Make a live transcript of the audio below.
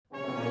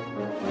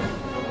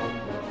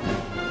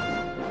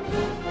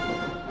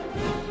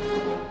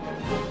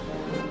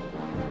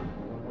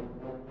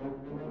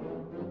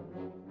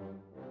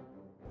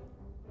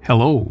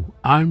Hello,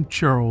 I'm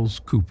Charles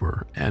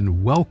Cooper,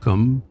 and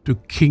welcome to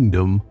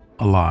Kingdom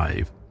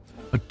Alive,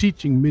 a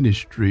teaching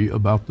ministry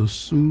about the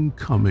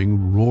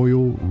soon-coming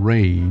royal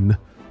reign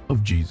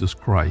of Jesus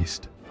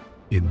Christ.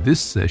 In this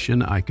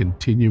session, I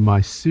continue my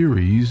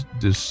series,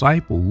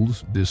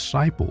 Disciples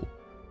Disciple,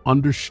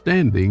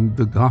 Understanding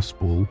the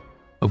Gospel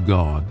of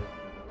God.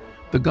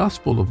 The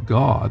Gospel of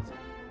God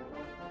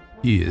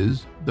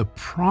is the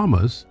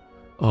promise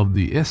of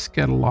the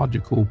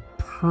eschatological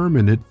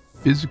permanent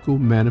physical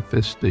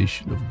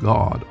manifestation of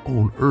God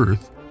on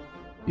earth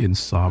in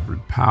sovereign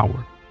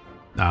power.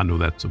 Now, I know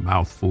that's a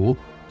mouthful,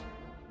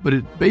 but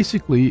it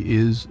basically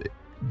is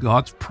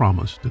God's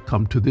promise to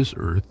come to this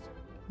earth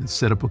and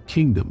set up a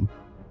kingdom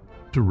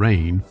to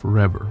reign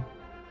forever.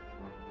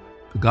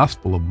 The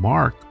Gospel of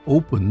Mark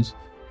opens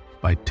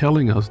by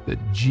telling us that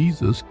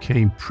Jesus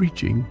came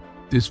preaching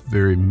this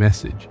very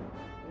message,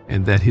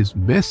 and that his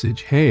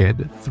message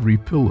had three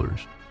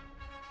pillars.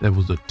 There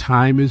was the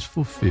time is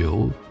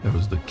fulfilled, there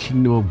was the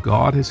kingdom of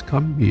God has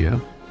come near,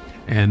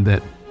 and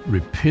that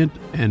repent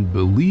and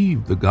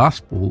believe the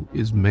gospel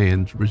is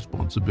man's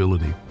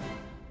responsibility.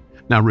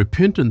 Now,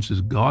 repentance is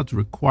God's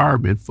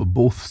requirement for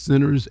both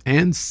sinners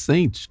and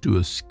saints to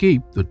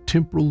escape the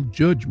temporal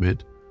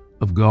judgment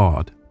of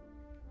God.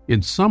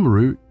 In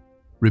summary,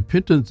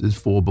 repentance is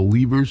for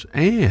believers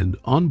and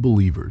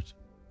unbelievers.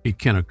 It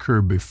can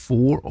occur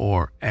before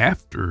or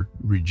after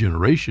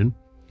regeneration.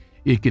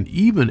 It can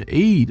even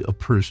aid a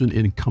person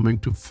in coming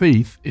to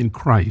faith in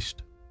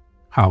Christ.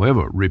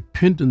 However,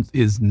 repentance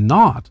is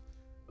not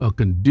a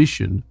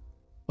condition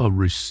of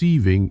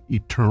receiving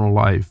eternal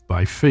life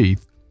by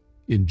faith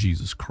in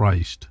Jesus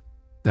Christ.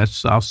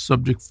 That's our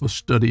subject for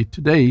study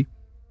today.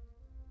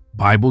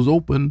 Bibles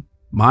open,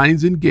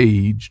 minds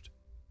engaged.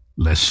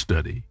 Let's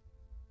study.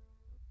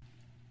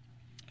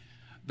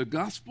 The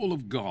gospel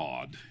of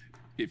God,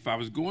 if I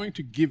was going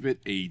to give it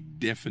a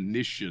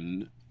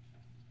definition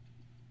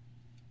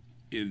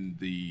in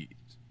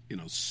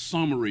a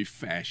summary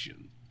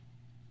fashion,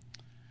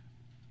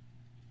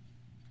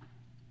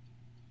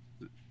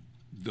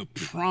 the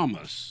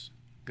promise,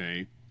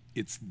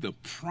 it's the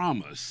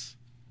promise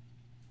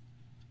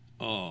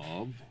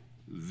of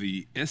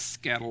the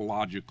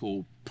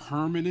eschatological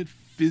permanent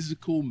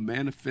physical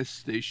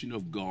manifestation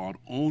of God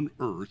on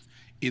earth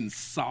in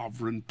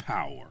sovereign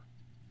power.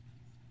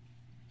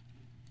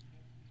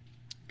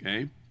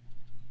 Okay?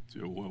 So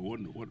what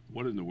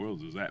in the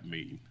world does that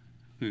mean?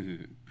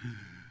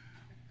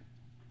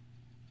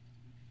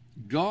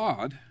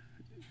 God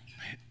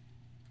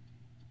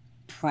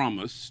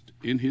promised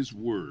in his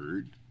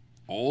word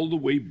all the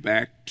way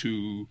back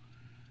to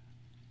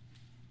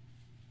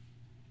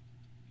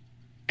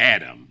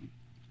Adam.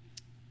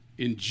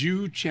 In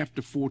Jude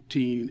chapter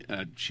 14,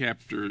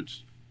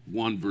 chapters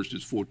 1,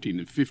 verses 14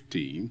 and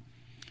 15,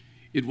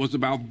 it was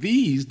about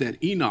these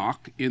that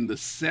Enoch in the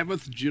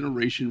seventh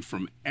generation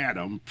from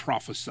Adam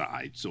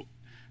prophesied. So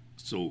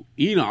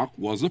Enoch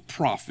was a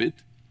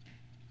prophet.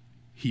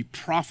 He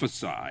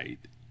prophesied,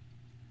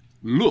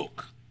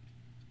 "Look,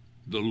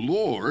 the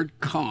Lord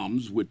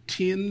comes with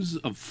tens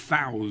of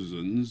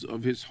thousands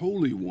of his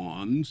holy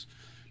ones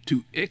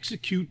to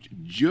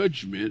execute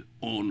judgment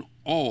on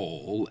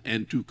all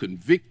and to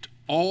convict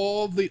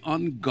all the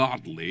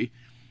ungodly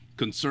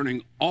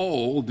concerning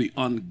all the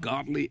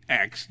ungodly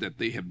acts that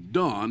they have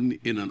done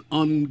in an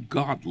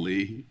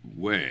ungodly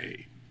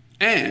way,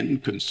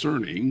 and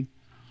concerning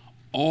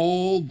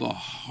all the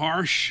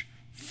harsh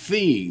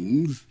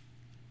things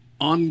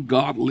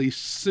ungodly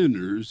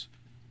sinners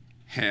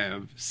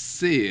have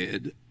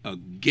said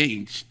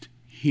against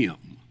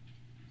him."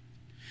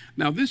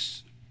 Now,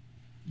 these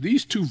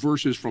two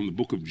verses from the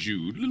book of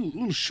Jude,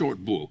 little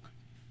short book,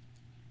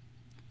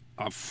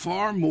 are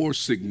far more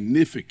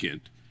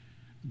significant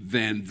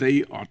than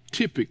they are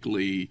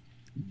typically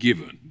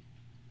given.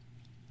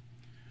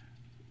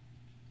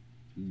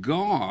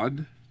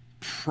 God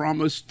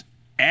promised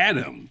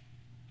Adam.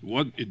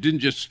 It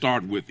didn't just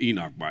start with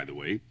Enoch, by the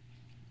way.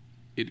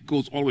 It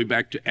goes all the way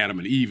back to Adam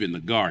and Eve in the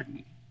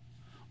garden.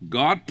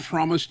 God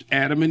promised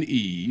Adam and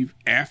Eve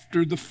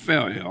after the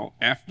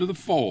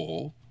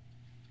fall,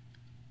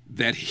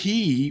 that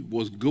he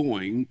was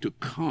going to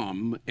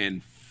come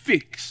and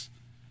fix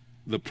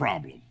the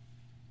problem.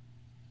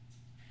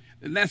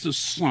 And that's a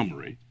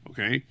summary,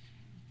 okay?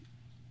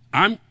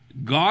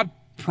 God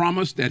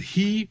promised that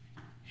he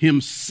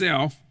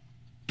himself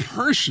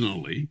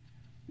personally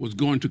was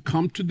going to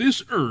come to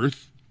this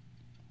earth,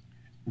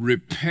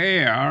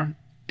 repair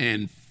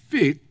and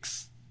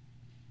fix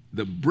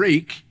the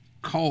break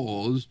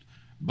caused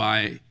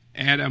by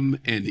Adam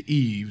and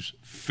Eve's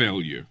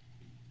failure.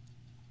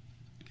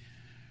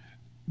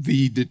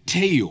 The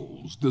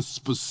details, the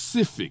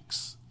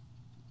specifics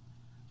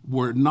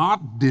were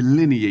not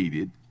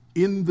delineated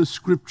in the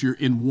scripture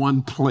in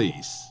one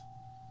place.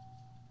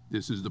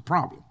 This is the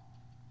problem.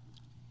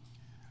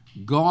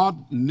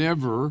 God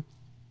never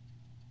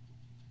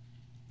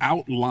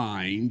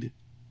outlined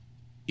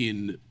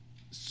in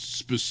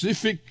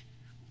specific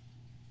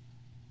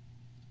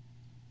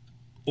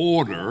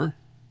order,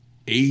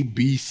 A,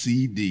 B,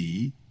 C,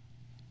 D,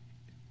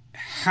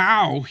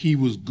 how he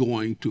was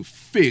going to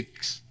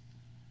fix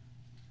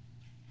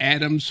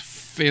Adam's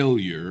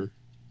failure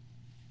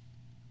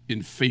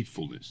in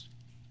faithfulness.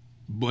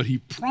 But he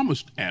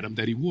promised Adam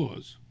that he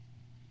was.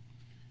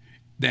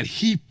 That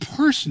he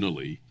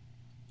personally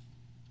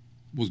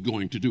was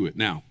going to do it.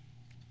 Now,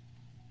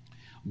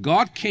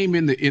 God came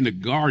in the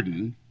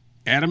garden,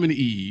 Adam and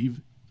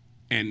Eve,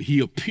 and he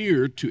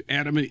appeared to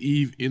Adam and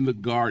Eve in the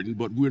garden,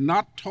 but we're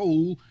not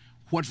told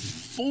what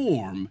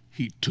form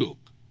he took.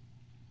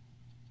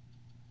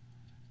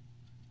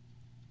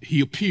 He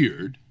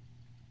appeared.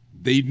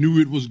 They knew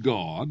it was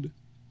God.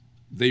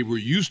 They were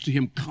used to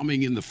him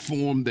coming in the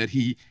form that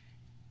he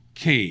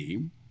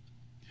came.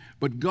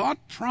 But God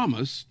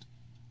promised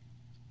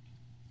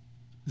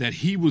that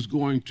he was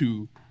going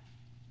to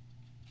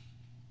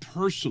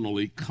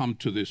personally come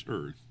to this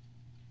earth.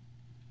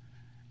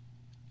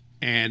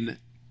 And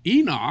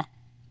Enoch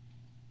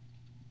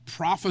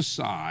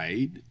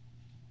prophesied,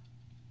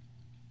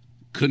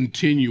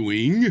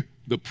 continuing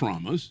the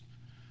promise,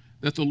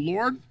 that the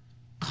Lord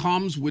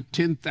comes with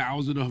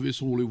 10,000 of his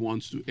holy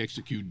ones to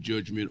execute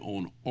judgment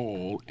on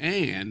all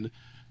and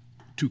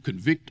to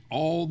convict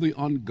all the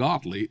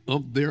ungodly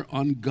of their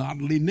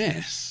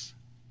ungodliness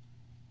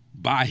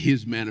by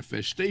his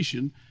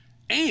manifestation.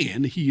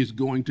 And he is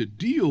going to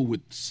deal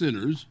with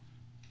sinners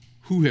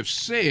who have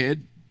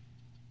said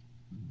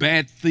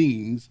bad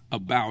things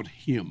about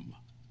him.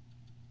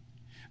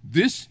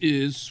 This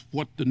is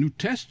what the New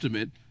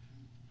Testament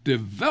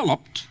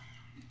developed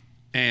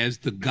as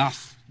the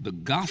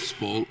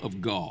gospel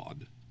of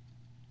God.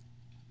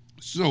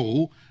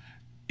 So,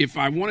 if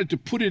I wanted to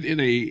put it in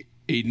a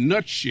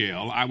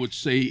nutshell, I would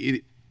say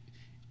it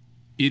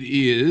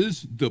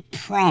is the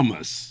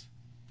promise.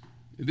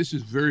 This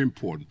is very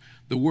important.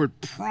 The word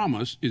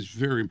promise is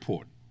very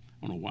important.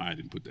 I don't know why I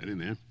didn't put that in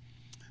there.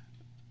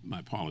 My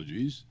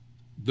apologies.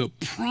 The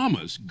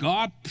promise,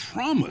 God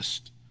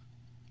promised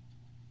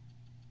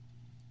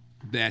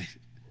that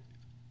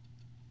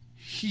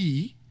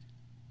he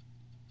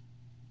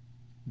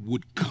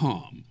would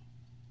come,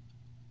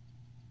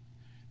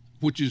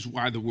 which is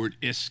why the word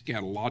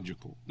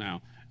eschatological.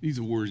 Now, these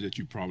are words that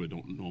you probably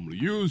don't normally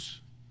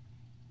use,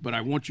 but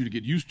I want you to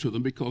get used to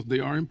them because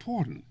they are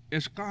important.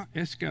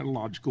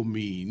 Eschatological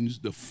means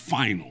the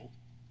final.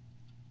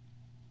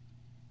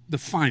 The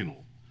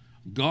final.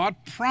 God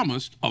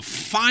promised a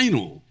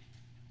final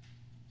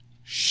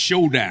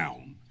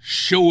showdown,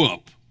 show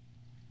up,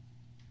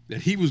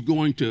 that he was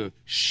going to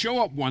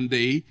show up one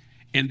day,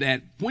 and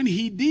that when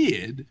he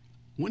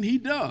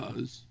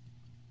does,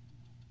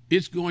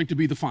 it's going to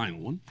be the final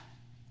one,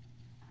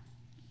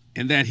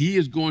 and that he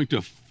is going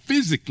to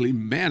physically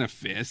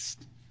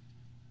manifest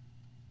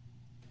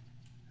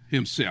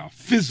himself.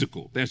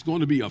 Physical. There's going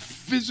to be a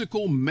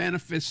physical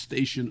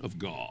manifestation of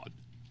God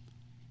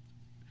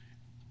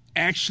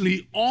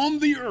actually on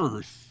the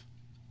earth,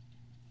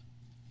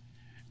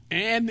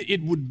 and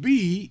it would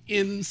be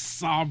in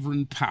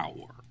sovereign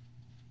power.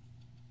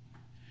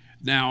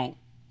 Now,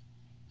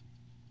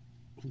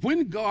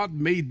 when God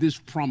made this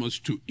promise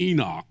to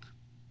Enoch,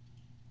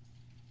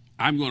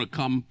 I'm going to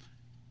come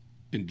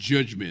in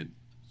judgment,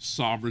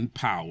 sovereign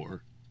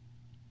power,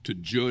 to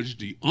judge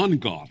the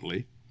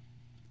ungodly.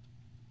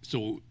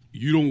 So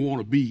you don't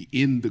want to be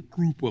in the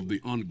group of the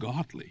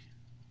ungodly.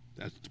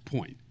 That's the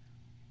point.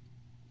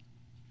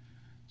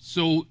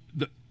 So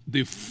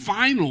the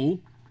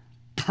final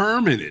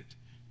permanent,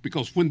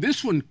 because when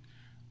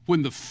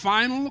the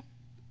final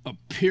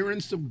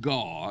appearance of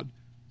God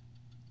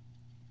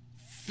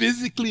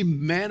physically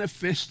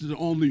manifested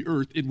on the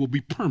earth, it will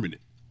be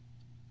permanent.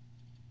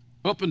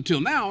 Up until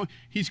now,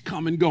 he's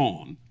come and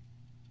gone.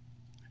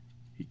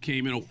 He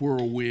came in a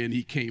whirlwind,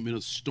 he came in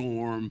a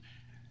storm.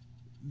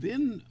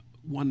 Then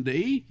one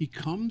day he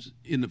comes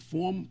in the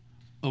form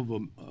of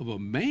a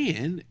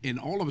man, and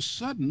all of a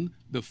sudden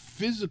the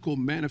physical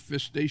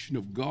manifestation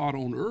of God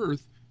on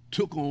earth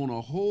took on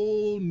a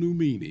whole new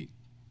meaning.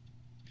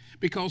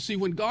 Because see,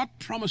 when God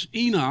promised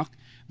Enoch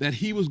that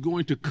he was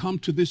going to come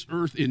to this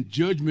earth in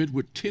judgment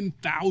with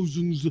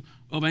 10,000s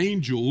of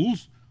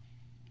angels,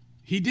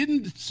 he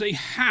didn't say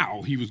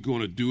how he was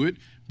going to do it,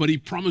 but he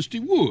promised he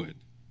would.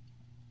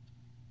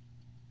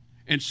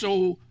 And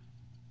so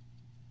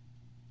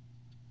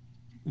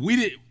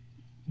we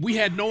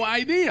had no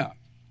idea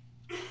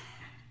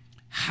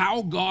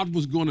how God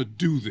was going to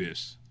do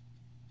this.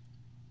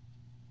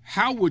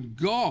 How would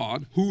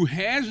God, who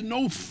has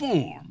no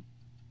form,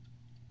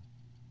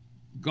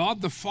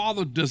 God the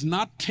Father does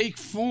not take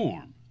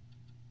form.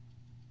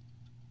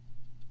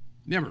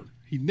 Never.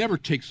 He never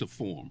takes a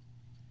form.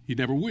 He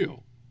never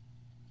will.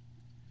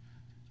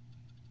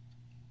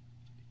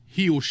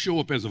 He will show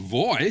up as a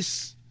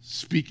voice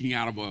speaking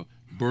out of a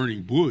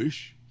burning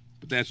bush,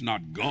 but that's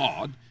not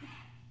God.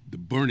 The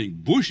burning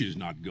bush is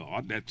not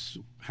God. That's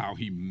how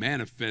he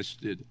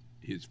manifested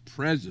his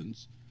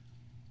presence.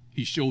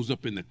 He shows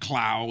up in the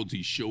clouds.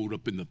 He showed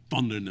up in the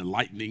thunder and the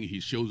lightning. He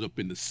shows up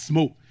in the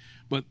smoke.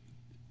 But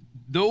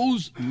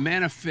those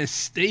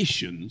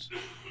manifestations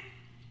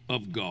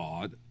of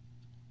God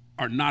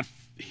are not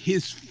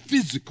his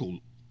physical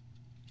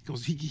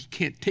because he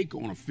can't take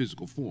on a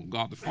physical form.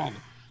 God the Father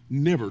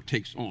never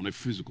takes on a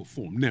physical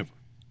form, never.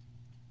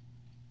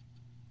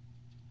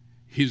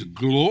 His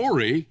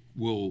glory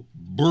will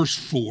burst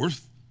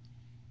forth,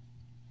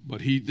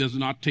 but he does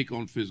not take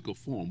on physical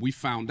form. We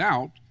found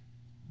out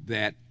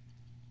that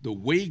the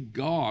way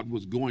God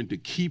was going to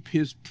keep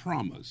his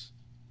promise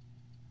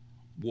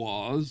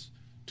was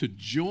to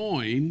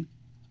join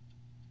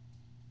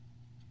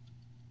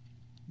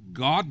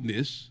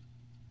godness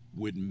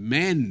with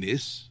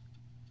manness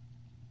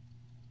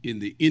in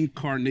the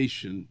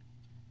incarnation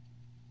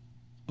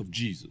of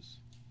Jesus.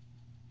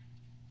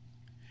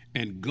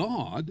 And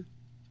God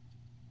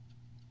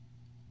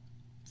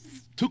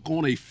took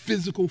on a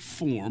physical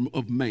form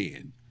of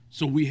man.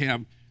 So we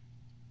have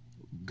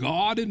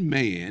God and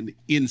man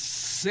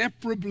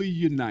inseparably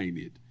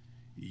united,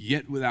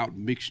 yet without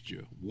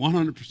mixture.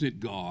 100%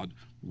 God,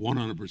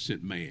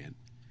 100% man.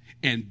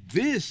 And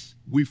this,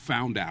 we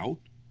found out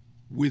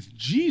with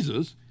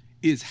Jesus,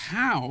 is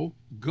how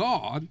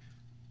God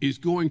is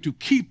going to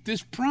keep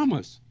this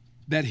promise,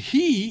 that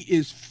he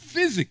is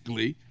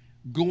physically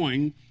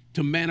going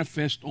to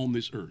manifest on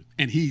this earth.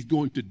 And he's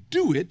going to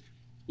do it,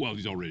 well,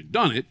 he's already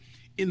done it,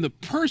 in the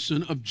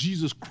person of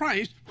Jesus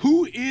Christ,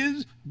 who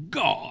is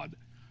God,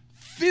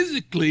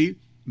 physically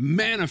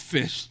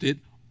manifested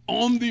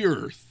on the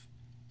earth.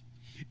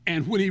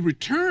 And when he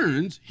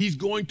returns, he's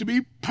going to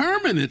be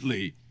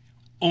permanently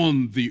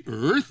on the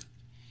earth,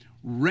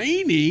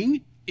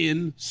 reigning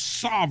in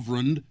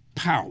sovereign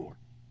power.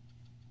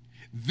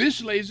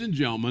 This, ladies and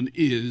gentlemen,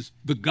 is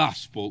the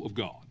gospel of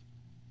God,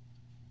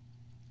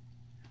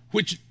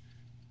 which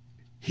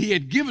he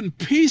had given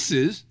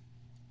pieces,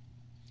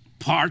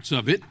 parts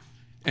of it,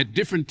 at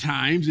different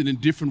times and in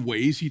different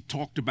ways. He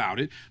talked about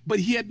it, but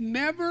he had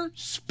never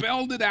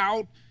spelled it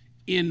out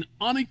in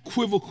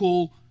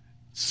unequivocal,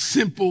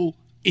 simple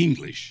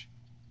English.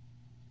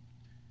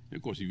 And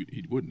of course,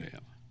 he wouldn't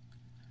have.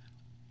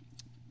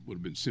 Would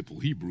have been simple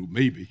Hebrew,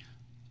 maybe,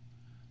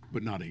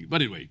 but not English.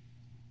 But anyway,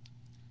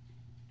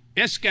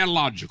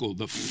 eschatological,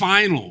 the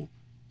final,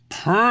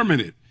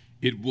 permanent,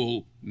 he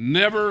will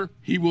never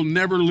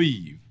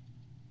leave.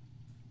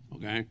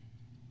 Okay?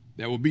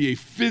 There will be a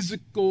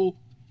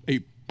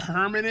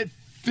permanent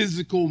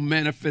physical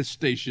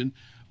manifestation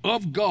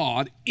of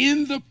God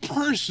in the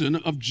person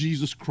of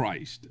Jesus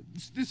Christ.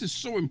 This is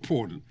so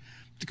important,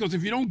 because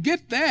if you don't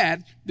get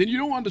that, then you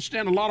don't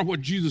understand a lot of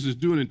what Jesus is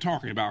doing and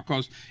talking about,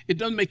 because it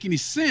doesn't make any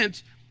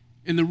sense.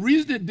 And the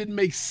reason it didn't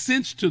make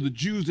sense to the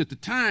Jews at the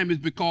time is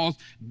because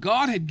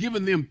God had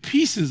given them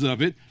pieces of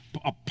it,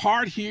 a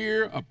part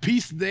here, a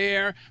piece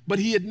there, but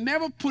he had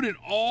never put it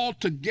all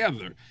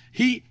together.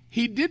 He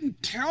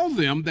didn't tell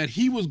them that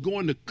he was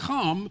going to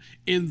come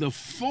in the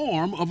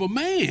form of a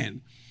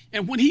man.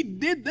 And when he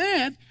did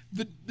that,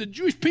 the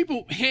Jewish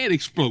people head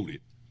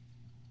exploded,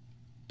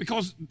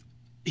 because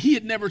he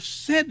had never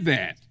said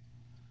that,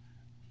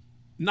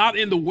 not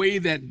in the way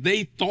that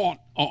they thought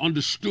or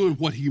understood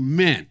what he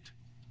meant.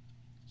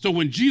 So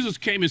when Jesus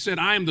came and said,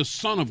 I am the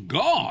Son of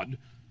God,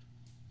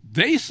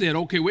 they said,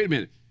 okay, wait a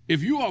minute.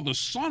 If you are the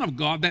Son of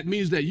God, that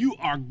means that you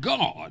are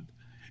God,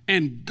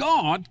 and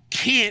God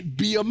can't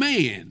be a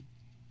man.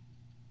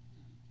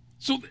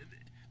 So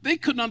they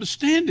couldn't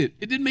understand it.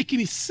 It didn't make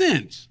any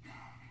sense.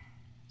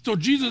 So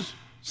Jesus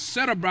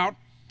set about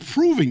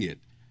proving it.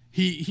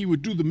 He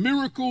would do the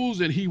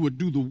miracles, and he would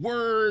do the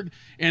word,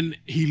 and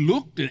he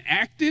looked and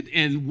acted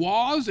and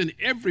was in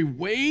every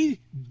way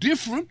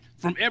different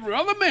from every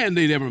other man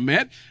they'd ever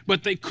met,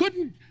 but they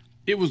couldn't.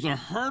 It was a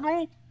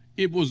hurdle.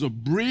 It was a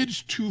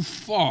bridge too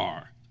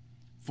far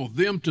for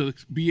them to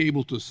be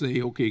able to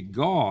say, okay,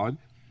 God,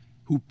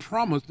 who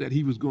promised that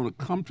he was going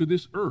to come to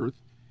this earth,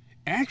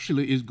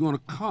 actually is going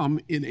to come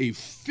in a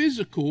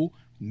physical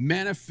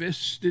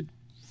manifested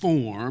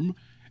form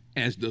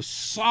as the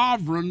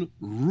sovereign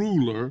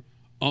ruler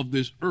of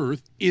this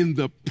earth in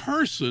the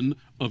person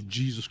of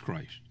Jesus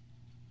Christ.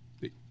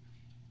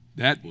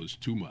 That was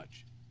too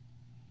much.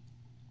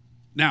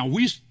 Now,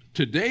 we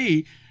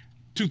today,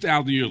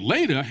 2,000 years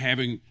later,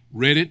 having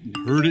read it and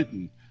heard it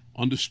and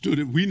understood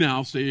it, we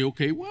now say,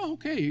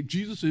 okay,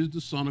 Jesus is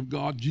the Son of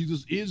God,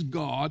 Jesus is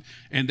God,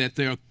 and that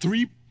there are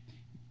three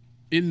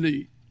in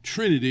the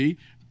Trinity,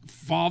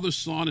 Father,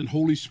 Son, and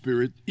Holy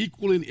Spirit,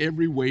 equal in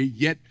every way,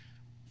 yet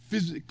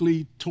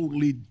physically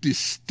totally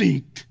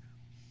distinct.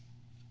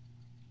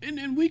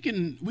 And we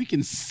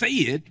can say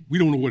it. We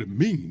don't know what it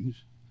means.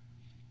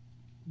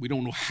 We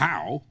don't know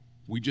how.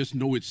 We just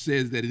know it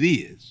says that it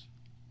is.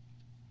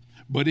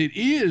 But it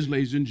is,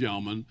 ladies and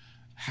gentlemen,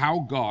 how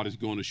God is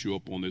going to show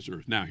up on this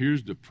earth. Now,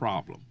 here's the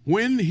problem.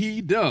 When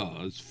he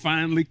does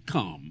finally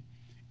come,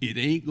 it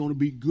ain't going to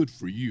be good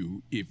for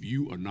you if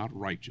you are not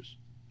righteous.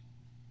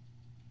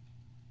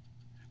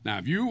 Now,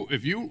 if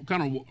you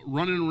kind of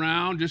running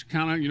around just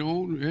kind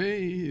of,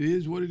 hey, it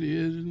is what it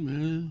is,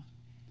 and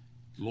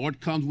the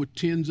Lord comes with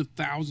tens of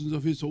thousands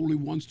of his holy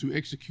ones to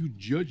execute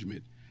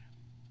judgment.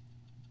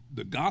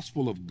 The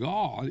gospel of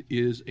God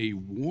is a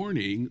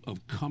warning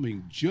of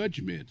coming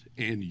judgment,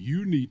 and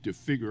you need to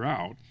figure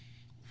out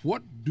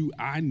what do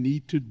I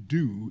need to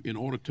do in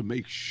order to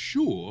make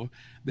sure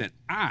that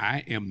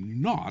I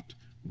am not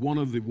one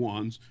of the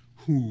ones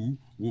who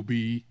will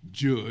be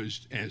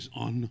judged as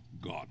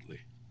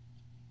ungodly?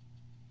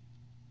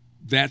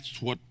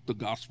 That's what the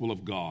gospel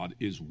of God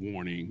is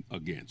warning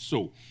against.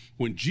 So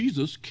when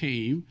Jesus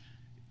came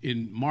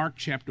in Mark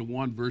chapter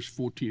 1, verse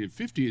 14 and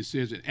 15, it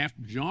says that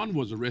after John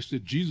was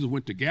arrested, Jesus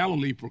went to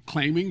Galilee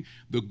proclaiming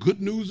the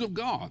good news of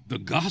God, the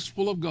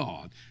gospel of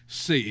God,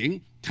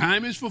 saying,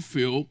 time is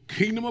fulfilled,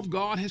 kingdom of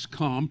God has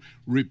come,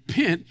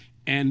 repent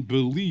and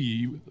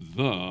believe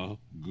the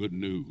good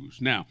news.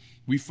 Now,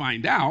 we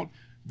find out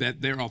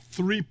that there are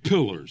three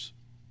pillars.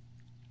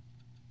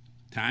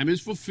 Time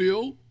is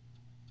fulfilled,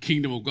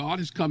 kingdom of God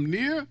has come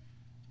near,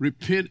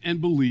 repent and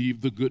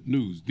believe the good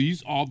news.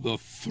 These are the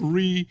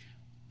three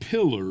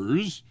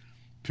pillars.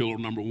 Pillar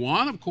number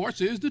one, of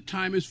course, is the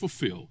time is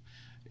fulfilled.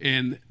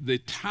 And the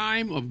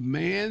time of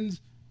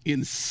man's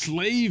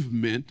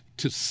enslavement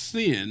to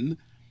sin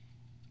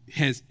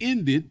has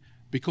ended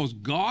because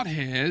God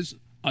has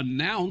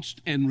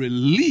announced and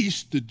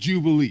released the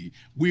Jubilee.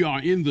 We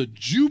are in the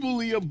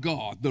Jubilee of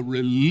God, the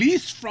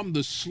release from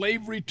the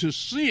slavery to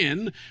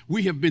sin.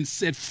 We have been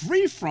set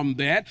free from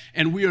that,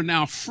 and we are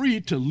now free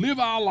to live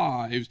our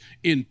lives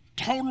in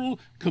total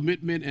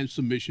commitment and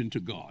submission to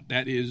God.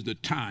 That is the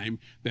time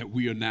that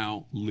we are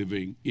now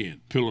living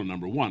in. Pillar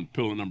number one.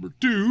 Pillar number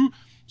two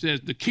says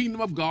the kingdom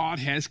of God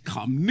has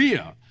come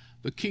near.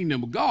 The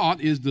kingdom of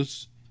God is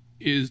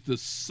the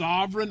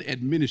sovereign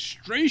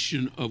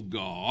administration of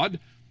God.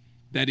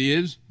 That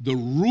is the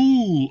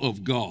rule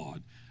of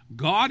God.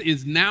 God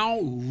is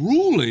now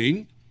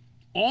ruling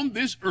on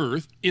this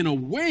earth in a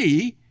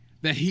way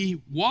that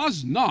he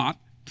was not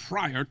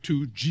prior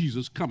to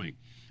Jesus coming.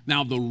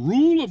 Now, the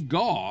rule of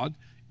God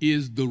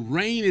is the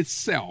reign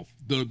itself,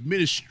 the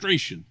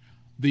administration.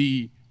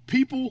 The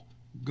people,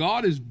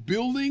 God is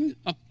building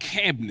a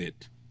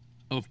cabinet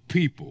of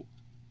people,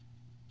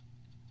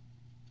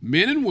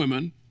 men and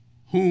women,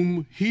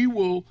 whom he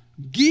will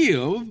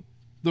give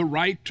the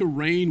right to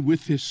reign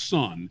with his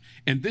son.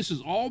 And this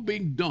is all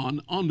being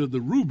done under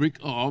the rubric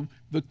of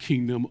the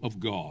kingdom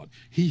of God.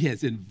 He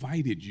has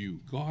invited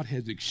you. God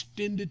has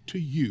extended to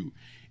you.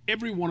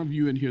 Every one of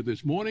you in here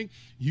this morning,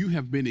 you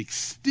have been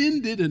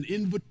extended an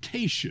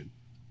invitation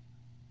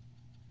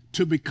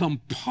to become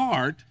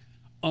part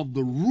of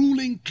the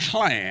ruling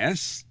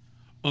class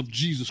of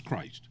Jesus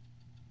Christ.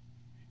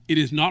 It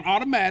is not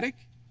automatic.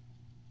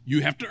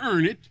 You have to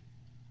earn it.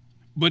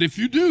 But if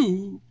you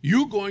do,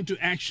 you're going to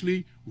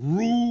actually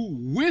rule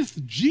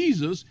with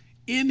Jesus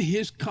in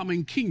his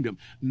coming kingdom,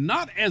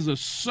 not as a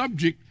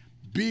subject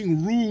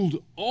being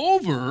ruled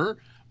over,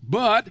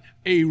 but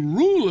a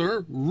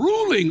ruler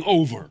ruling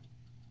over.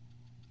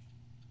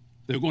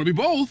 They're going to be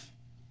both.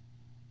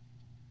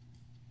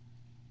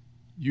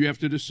 You have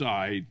to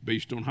decide,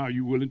 based on how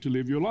you're willing to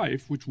live your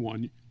life, which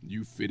one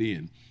you fit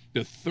in.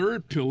 The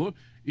third pillar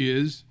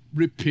is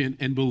repent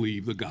and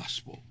believe the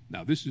gospel.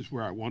 Now, this is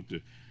where I want to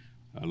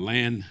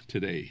land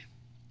today.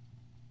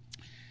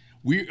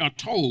 We are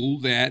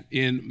told that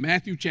in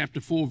Matthew chapter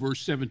 4,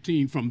 verse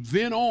 17, from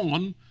then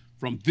on,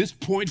 from this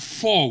point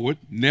forward,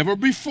 never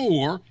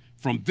before,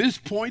 from this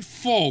point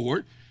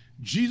forward,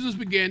 Jesus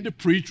began to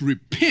preach,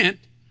 repent,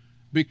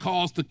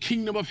 because the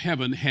kingdom of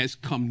heaven has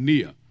come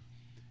near.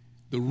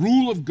 The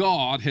rule of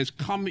God has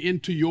come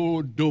into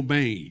your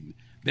domain.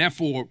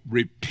 Therefore,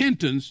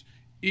 repentance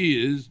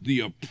is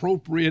the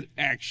appropriate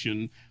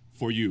action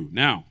for you.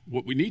 Now,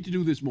 what we need to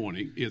do this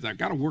morning is I've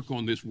got to work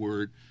on this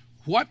word.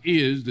 What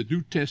is the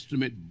New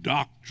Testament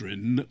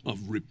doctrine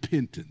of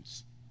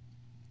repentance?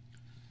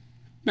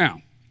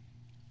 Now,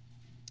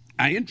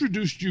 I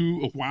introduced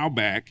you a while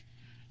back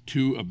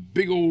to a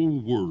big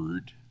old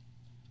word,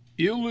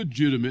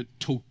 illegitimate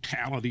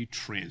totality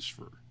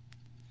transfer.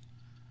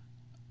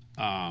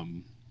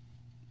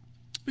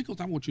 Because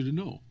I want you to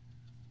know,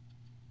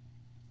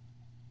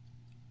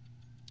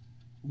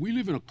 we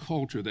live in a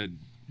culture that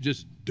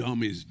just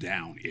dummies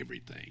down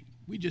everything.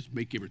 We just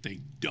make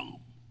everything dumb.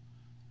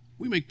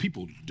 We make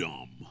people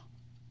dumb.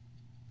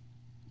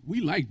 We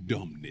like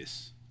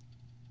dumbness.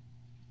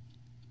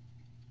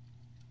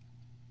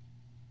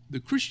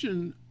 The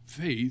Christian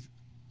faith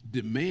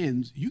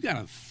demands you got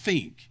to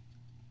think.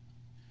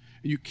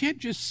 And you can't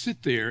just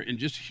sit there and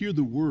just hear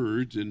the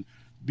words and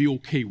be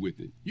okay with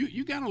it.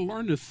 You got to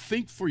learn to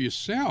think for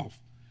yourself.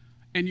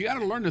 And you got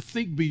to learn to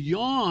think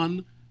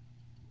beyond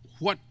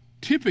what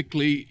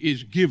typically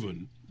is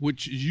given,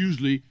 which is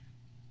usually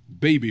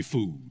baby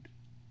food.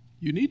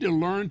 You need to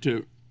learn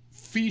to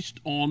feast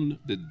on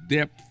the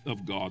depth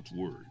of God's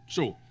word.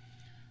 So,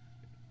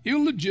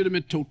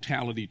 illegitimate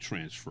totality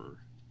transfer.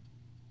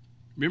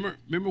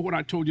 Remember what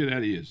I told you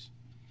that is.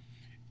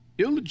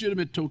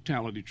 Illegitimate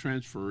totality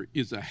transfer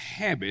is a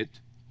habit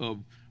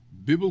of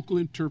biblical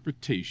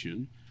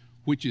interpretation,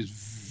 which is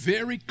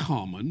very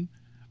common,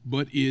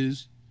 but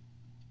is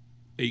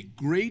a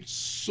great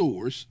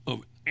source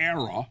of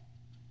error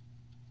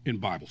in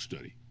Bible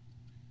study.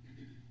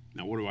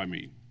 Now, what do I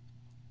mean?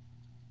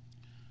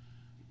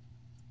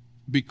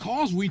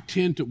 because we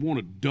tend to want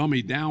to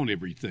dummy down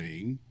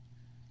everything,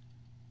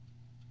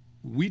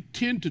 we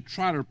tend to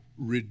try to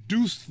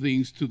reduce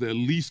things to their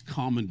least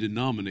common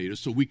denominator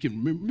so we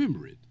can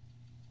remember it.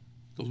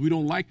 Because we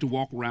don't like to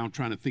walk around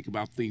trying to think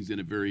about things in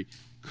a very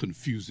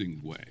confusing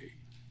way.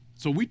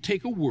 So we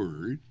take a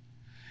word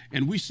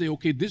and we say,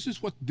 okay, this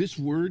is what this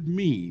word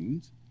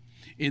means.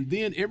 And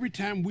then every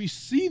time we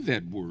see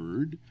that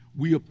word,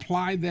 we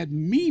apply that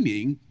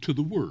meaning to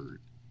the word.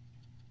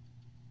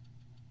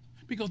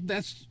 Because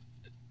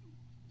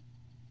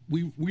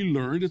we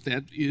learned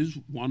that is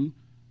one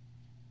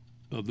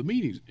of the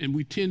meanings. And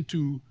we tend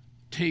to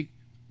take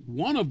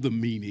one of the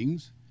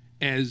meanings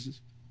as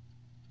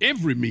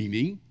every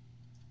meaning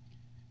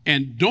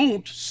and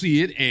don't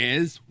see it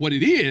as what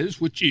it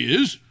is, which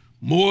is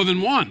more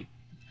than one.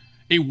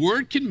 A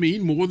word can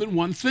mean more than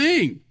one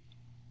thing.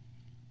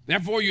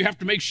 Therefore, you have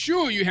to make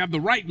sure you have the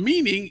right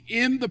meaning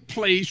in the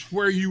place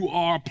where you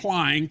are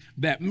applying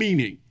that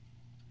meaning.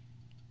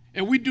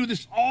 And we do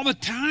this all the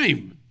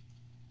time.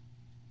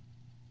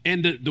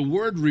 And the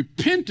word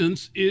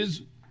repentance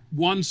is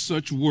one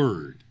such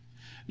word.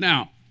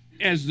 Now,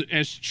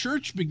 as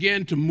church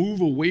began to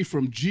move away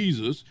from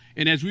Jesus,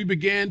 and as we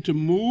began to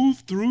move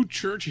through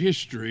church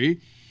history,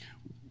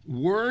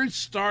 words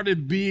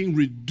started being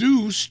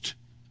reduced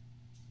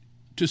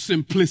to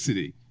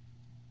simplicity.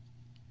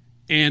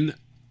 And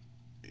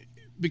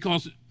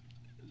because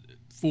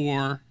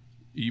for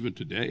even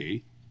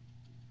today,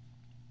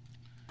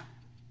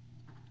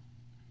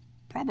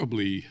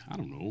 probably, I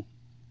don't know,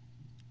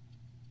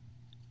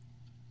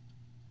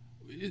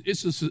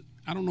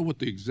 I don't know what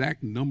the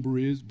exact number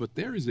is, but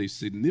there is a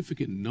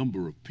significant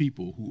number of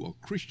people who are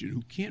Christian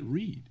who can't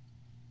read.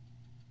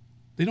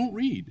 They don't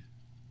read.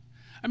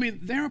 I mean,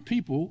 there are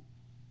people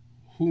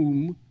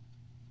whom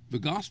the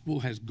gospel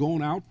has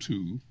gone out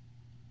to.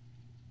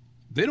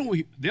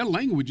 Their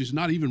language is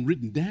not even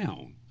written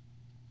down.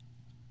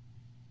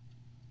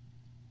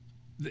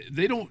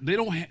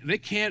 They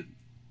can't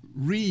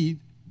read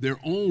their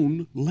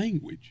own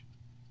language.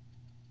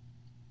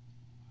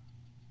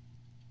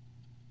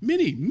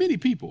 Many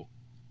people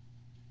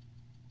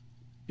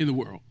in the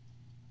world.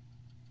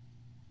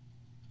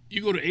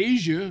 You go to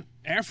Asia,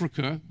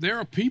 Africa, there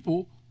are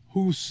people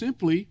who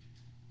simply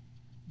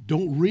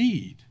don't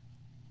read.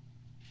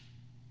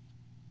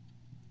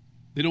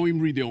 They don't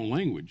even read their own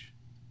language.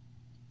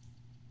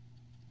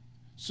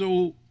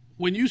 So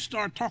when you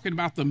start talking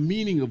about the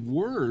meaning of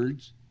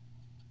words,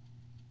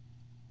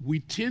 we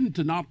tend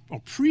to not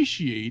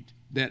appreciate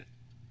that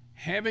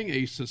having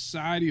a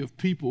society of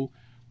people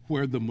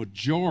where the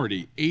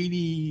majority,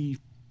 80,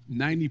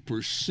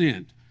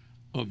 90%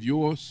 of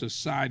your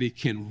society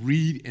can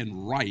read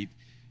and write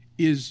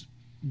is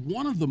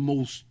one of the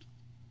most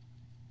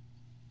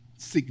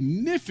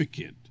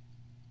significant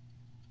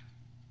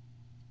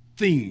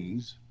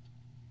things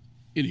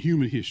in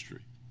human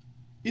history.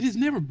 It has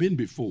never been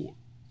before.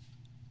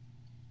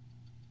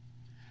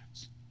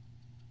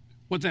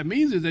 What that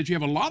means is that you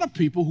have a lot of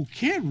people who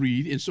can't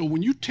read, and so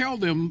when you tell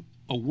them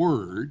a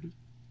word,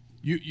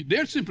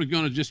 they're simply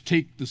going to just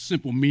take the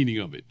simple meaning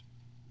of it.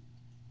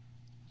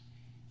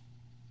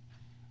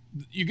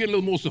 You get a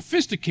little more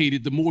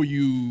sophisticated the more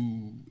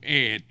you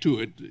add to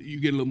it. You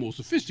get a little more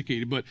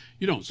sophisticated, but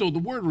you don't. So the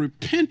word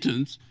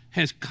repentance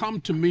has come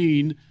to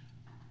mean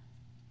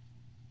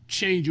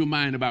change your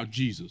mind about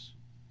Jesus.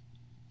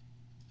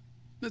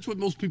 That's what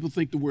most people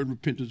think the word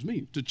repentance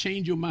means, to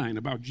change your mind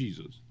about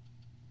Jesus.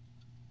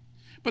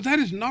 But that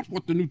is not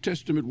what the New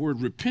Testament word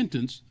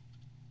repentance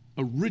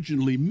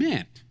originally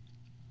meant.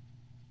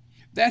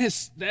 That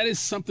is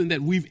something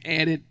that we've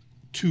added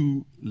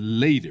to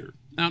later.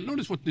 Now,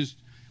 notice what this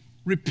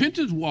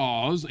repentance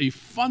was: a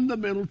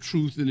fundamental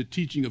truth in the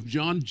teaching of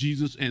John,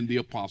 Jesus, and the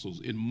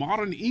apostles. In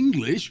modern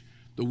English,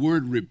 the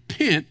word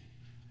repent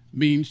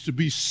means to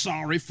be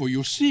sorry for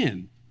your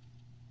sin.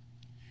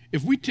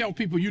 If we tell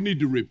people you need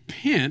to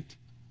repent,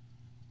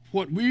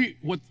 what we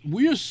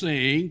are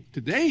saying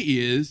today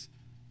is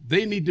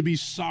they need to be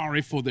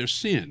sorry for their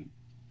sin,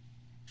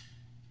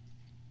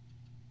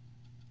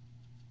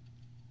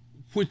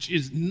 which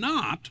is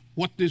not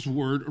what this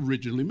word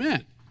originally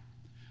meant.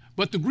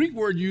 But the Greek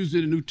word used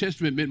in the New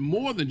Testament meant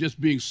more than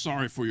just being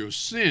sorry for your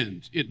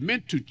sins. It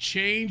meant to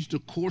change the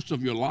course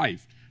of your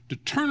life, to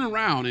turn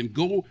around and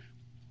go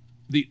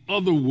the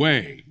other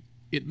way.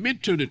 It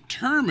meant to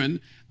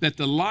determine that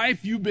the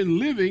life you've been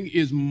living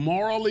is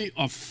morally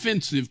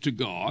offensive to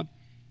God,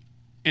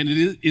 and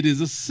it is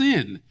a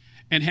sin.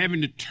 And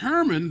having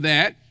determined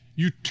that,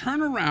 you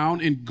turn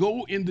around and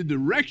go in the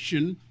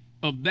direction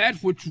of that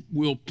which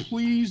will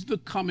please the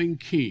coming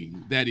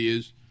King, that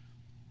is,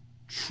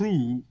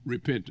 true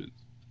repentance.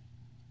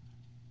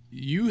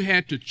 You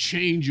had to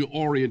change your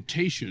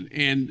orientation,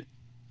 and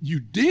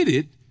you did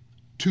it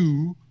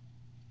to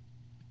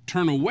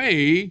turn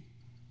away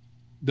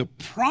the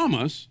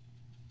promise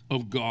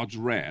of God's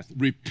wrath.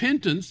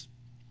 Repentance,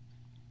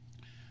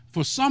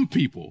 for some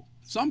people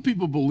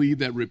believe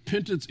that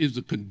repentance is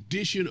a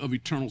condition of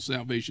eternal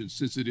salvation,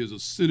 since it is a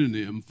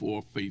synonym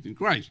for faith in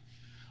Christ.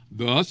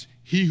 Thus,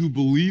 he who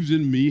believes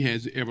in me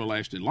has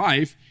everlasting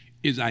life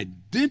is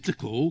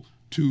identical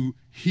to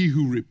he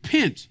who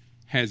repents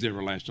has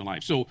everlasting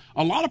life. So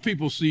a lot of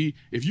people see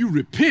if you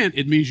repent,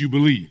 it means you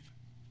believe.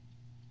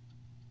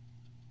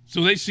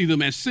 So they see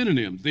them as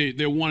synonyms.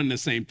 They're one and the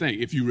same thing.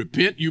 If you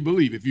repent, you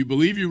believe. If you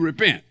believe, you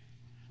repent.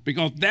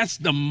 Because that's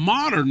the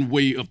modern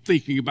way of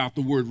thinking about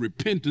the word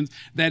repentance.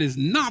 That is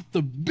not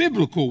the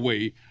biblical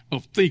way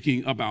of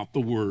thinking about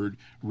the word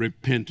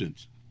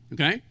repentance.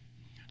 Okay?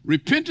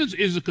 Repentance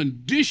is a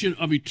condition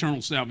of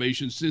eternal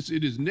salvation since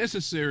it is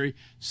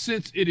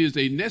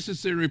a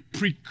necessary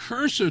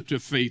precursor to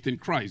faith in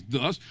Christ.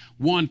 Thus,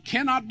 one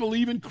cannot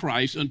believe in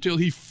Christ until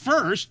he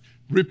first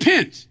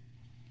repents.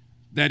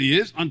 That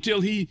is, until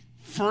he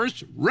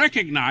first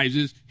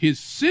recognizes his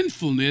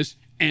sinfulness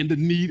and the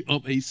need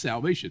of a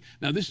salvation.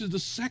 Now, this is the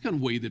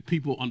second way that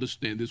people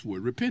understand this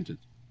word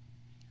repentance.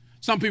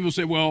 Some people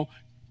say, well,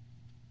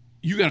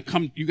 you got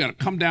to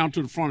come down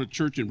to the front of the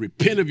church and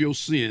repent of your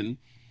sin.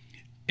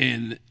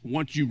 And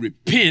once you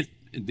repent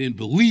and then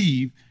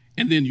believe,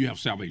 and then you have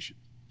salvation.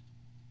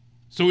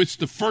 So it's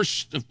the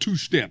first of two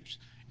steps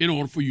in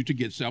order for you to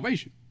get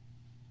salvation.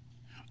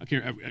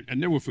 I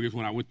never forget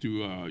when I went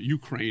to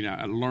Ukraine.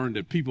 I learned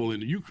that people in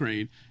the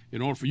Ukraine,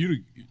 in order for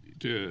you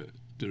to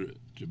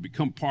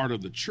become part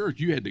of the church,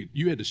 you had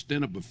to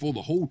stand up before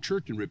the whole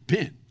church and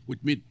repent, which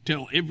meant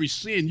tell every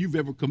sin you've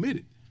ever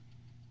committed.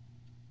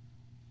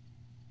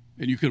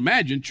 And you can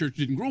imagine, church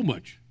didn't grow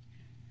much.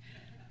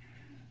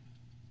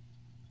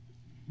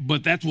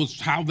 But that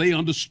was how they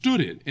understood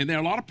it. And there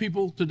are a lot of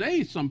people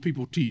today, some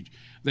people teach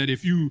that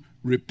if you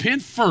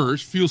repent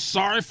first, feel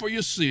sorry for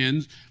your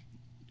sins,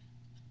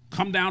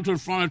 come down to the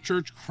front of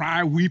church,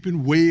 cry, weep,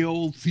 and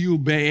wail, feel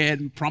bad,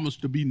 and promise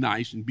to be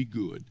nice and be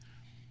good,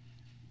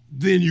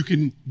 then you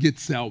can get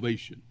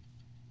salvation,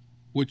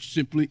 which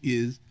simply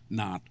is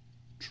not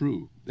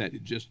true. That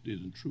it just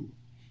isn't true.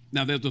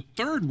 Now, there's a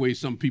third way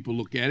some people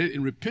look at it,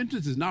 and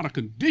repentance is not a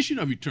condition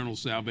of eternal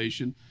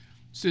salvation,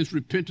 since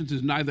repentance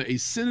is neither a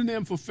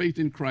synonym for faith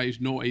in Christ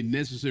nor a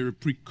necessary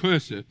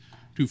precursor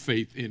to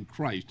faith in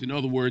Christ. In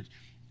other words,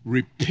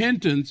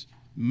 repentance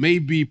may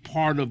be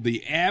part of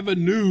the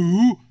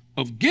avenue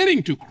of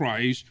getting to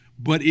Christ,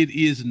 but it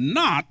is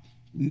not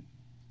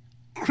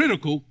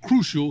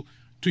crucial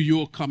to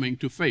your coming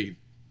to faith.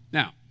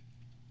 Now,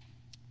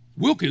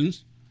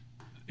 Wilkins,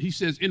 he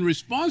says, in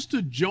response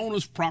to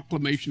Jonah's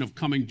proclamation of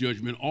coming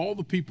judgment, all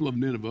the people of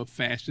Nineveh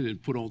fasted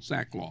and put on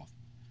sackcloth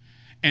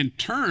and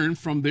turned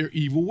from their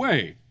evil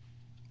way.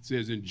 It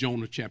says in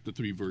Jonah chapter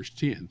 3, verse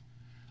 10.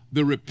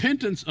 The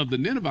repentance of the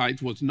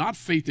Ninevites was not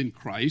faith in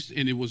Christ,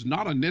 and it was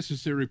not a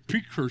necessary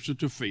precursor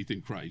to faith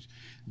in Christ.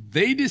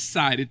 They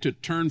decided to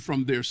turn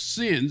from their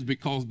sins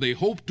because they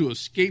hoped to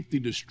escape the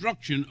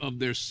destruction of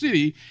their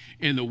city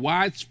and the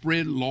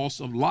widespread loss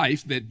of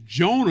life that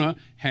Jonah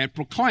had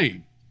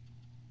proclaimed.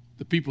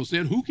 The people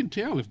said, who can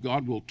tell if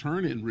God will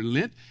turn and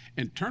relent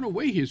and turn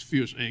away his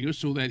fierce anger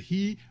so that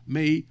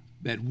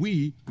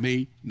we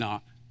may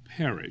not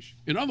perish?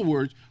 In other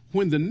words,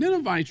 when the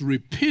Ninevites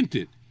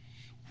repented,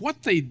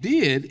 what they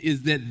did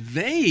is that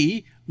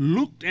they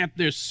looked at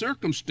their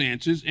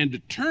circumstances and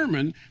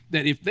determined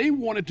that if they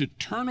wanted to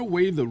turn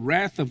away the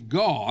wrath of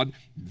God,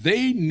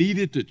 they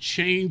needed to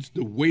change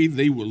the way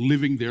they were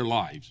living their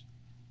lives.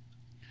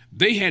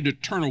 They had to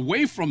turn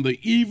away from the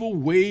evil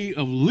way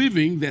of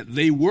living that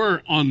they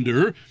were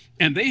under,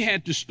 and they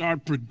had to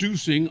start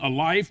producing a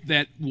life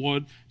that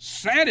would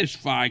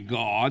satisfy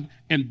God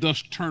and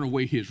thus turn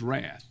away his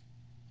wrath.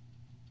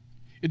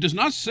 It does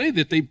not say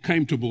that they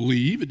came to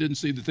believe. It didn't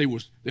say that they were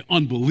the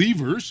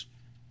unbelievers.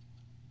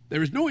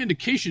 There is no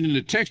indication in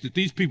the text that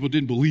these people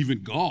didn't believe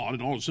in God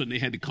and all of a sudden they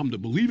had to come to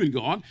believe in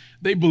God.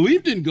 They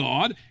believed in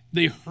God.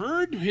 They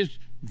heard his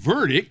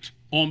verdict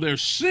on their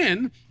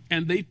sin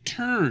and they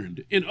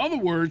turned. In other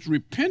words,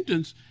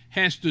 repentance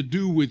has to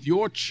do with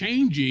your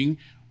changing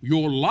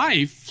your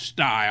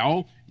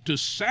lifestyle to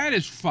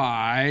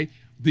satisfy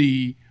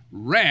the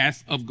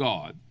wrath of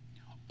God.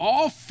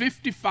 All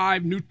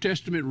 55 New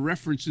Testament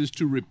references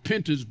to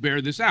repentance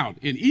bear this out.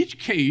 In each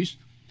case,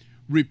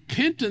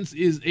 repentance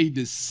is a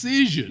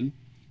decision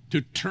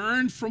to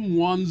turn from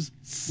one's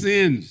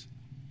sins.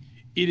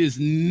 It is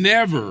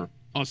never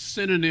a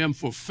synonym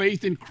for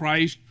faith in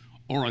Christ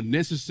or a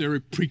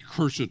necessary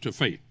precursor to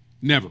faith.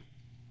 Never.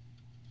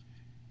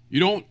 You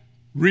don't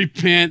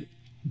repent,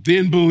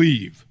 then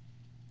believe.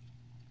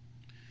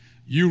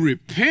 You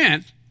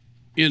repent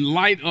in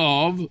light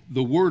of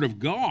the Word of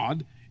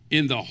God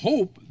in the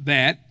hope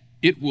that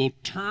it will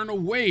turn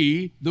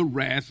away the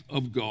wrath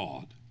of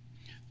God.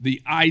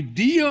 The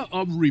idea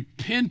of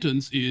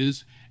repentance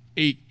is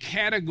a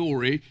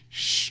category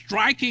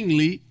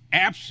strikingly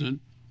absent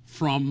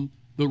from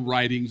the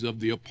writings of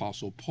the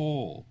Apostle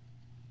Paul.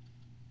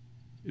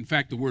 In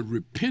fact, the word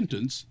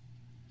repentance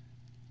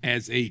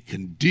as a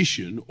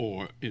condition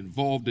or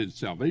involved in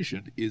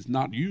salvation is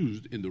not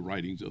used in the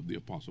writings of the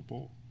Apostle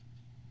Paul.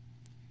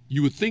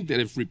 You would think that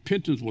if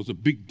repentance was a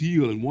big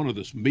deal and one of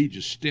the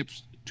major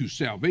steps to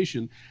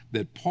salvation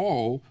that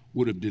Paul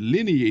would have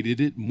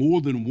delineated it more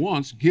than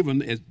once,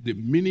 given as the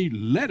many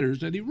letters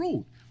that he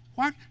wrote.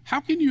 How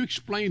can you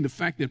explain the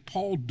fact that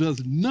Paul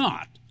does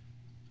not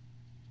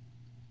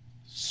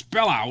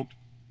spell out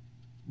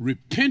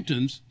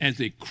repentance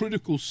as a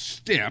critical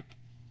step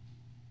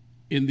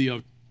in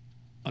the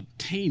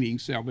attaining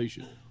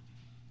salvation?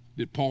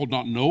 Did Paul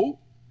not know?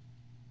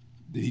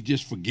 Did he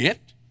just forget?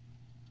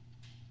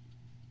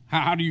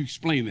 How do you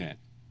explain that?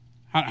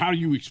 How do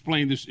you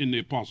explain this in the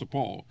Apostle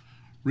Paul?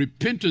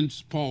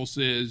 Repentance, Paul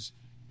says,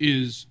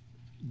 is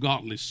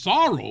godly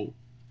sorrow,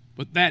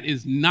 but that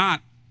is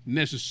not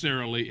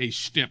necessarily a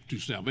step to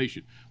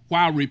salvation.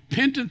 While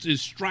repentance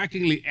is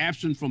strikingly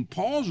absent from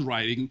Paul's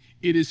writing,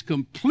 it is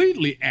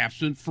completely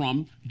absent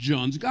from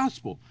John's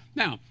gospel.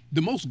 Now,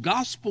 the most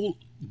gospel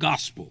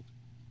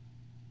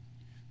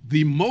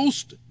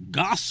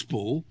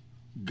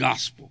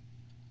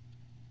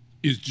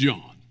is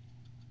John.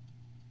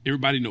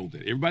 Everybody knows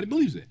that. Everybody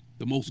believes that.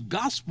 The most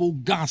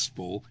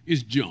gospel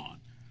is John.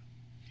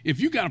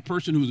 If you got a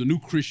person who's a new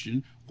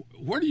Christian,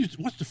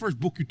 what's the first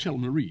book you tell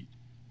them to read?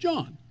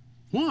 John.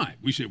 Why?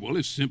 We say, well,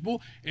 it's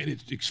simple, and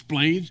it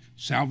explains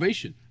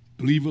salvation.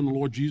 Believe in the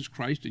Lord Jesus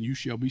Christ, and you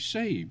shall be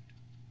saved.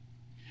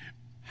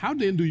 How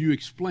then do you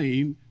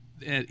explain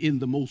that in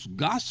the most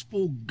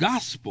gospel,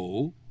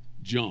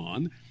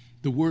 John,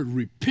 the word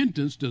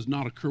repentance does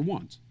not occur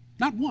once?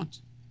 Not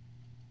once.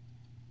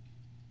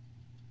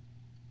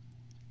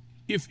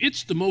 If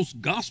it's the most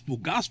gospel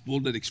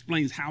that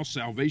explains how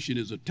salvation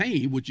is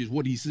attained, which is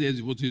what he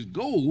says was his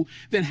goal,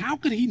 then how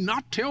could he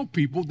not tell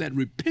people that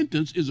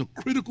repentance is a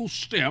critical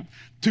step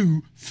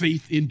to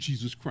faith in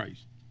Jesus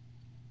Christ?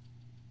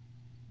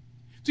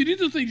 See,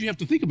 these are the things you have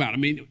to think about. I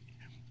mean,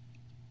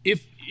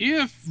 if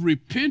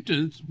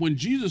repentance, when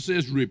Jesus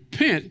says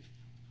repent,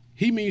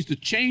 he means to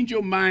change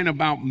your mind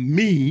about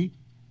me.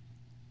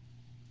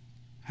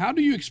 How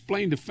do you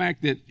explain the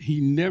fact that he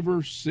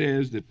never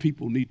says that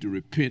people need to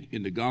repent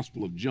in the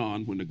Gospel of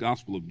John when the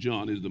Gospel of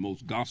John is the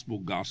most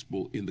gospel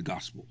in the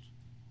Gospels?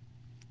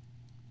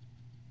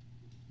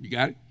 You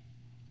got it?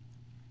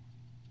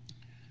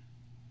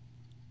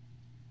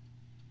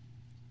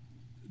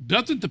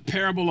 Doesn't the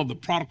parable of the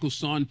prodigal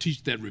son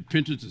teach that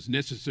repentance is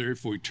necessary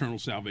for eternal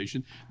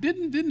salvation?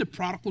 Didn't the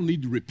prodigal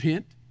need to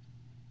repent?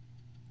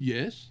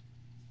 Yes.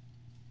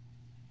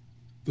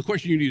 The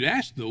question you need to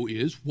ask, though,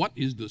 is what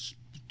is the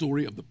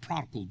story of the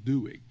prodigal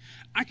doing?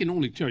 I can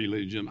only tell you,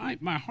 ladies and gentlemen,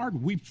 my heart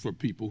weeps for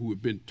people who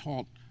have been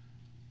taught.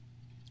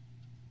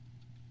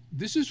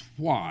 This is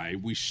why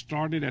we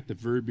started at the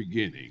very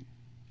beginning.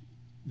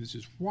 This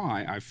is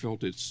why I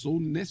felt it so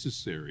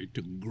necessary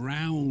to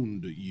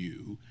ground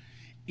you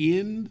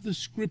in the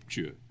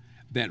scripture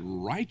that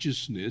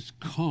righteousness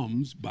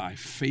comes by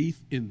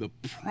faith in the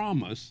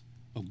promise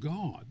of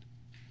God.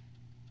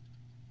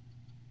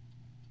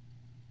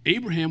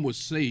 Abraham was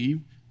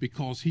saved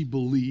because he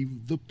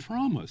believed the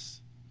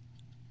promise.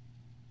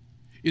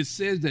 It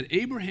says that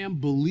Abraham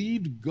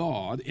believed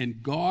God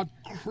and God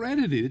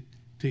credited it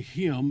to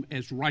him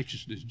as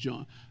righteousness,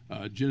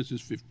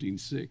 Genesis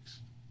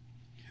 15:6.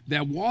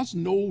 There was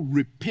no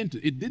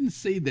repentance. It didn't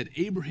say that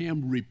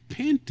Abraham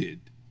repented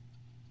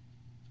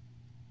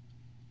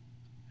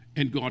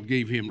and God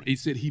gave him. It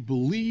said he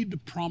believed the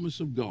promise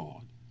of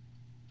God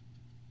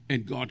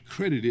and God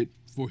credited it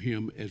for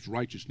him as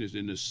righteousness.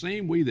 In the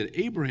same way that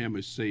Abraham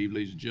is saved,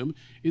 ladies and gentlemen,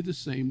 is the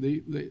same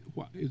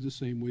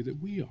way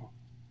that we are.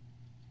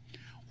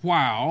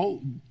 While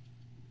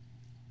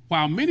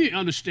many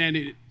understand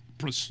it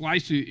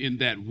precisely in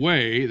that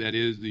way, that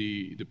is,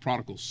 the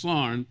prodigal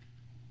son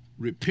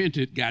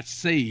repented, got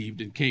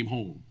saved, and came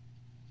home.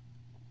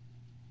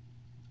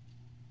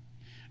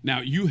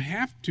 Now, you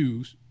have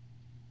to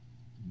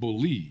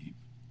believe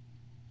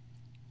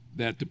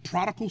that the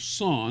prodigal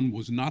son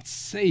was not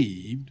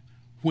saved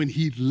when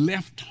he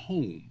left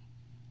home.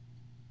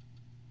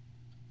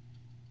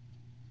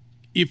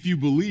 If you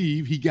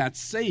believe he got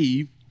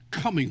saved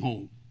coming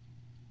home,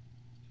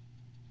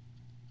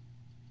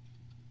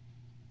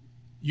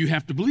 you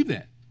have to believe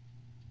that.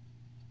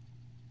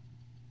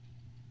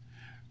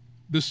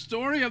 The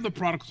story of the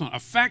prodigal son, a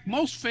fact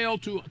most fail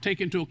to take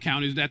into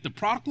account, is that the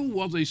prodigal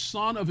was a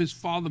son of his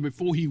father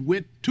before he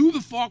went to the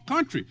far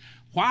country.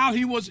 While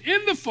he was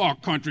in the far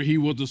country, he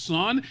was a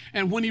son,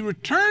 and when he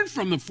returned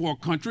from the far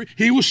country,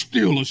 he was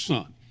still a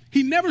son.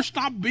 He never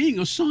stopped being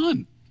a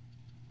son.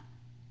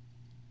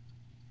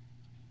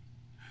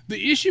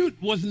 The issue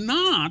was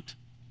not,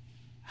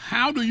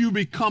 how do you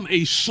become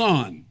a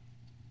son?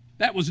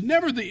 That was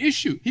never the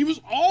issue. He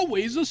was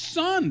always a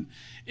son.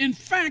 In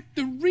fact,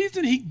 the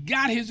reason he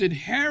got his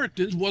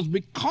inheritance was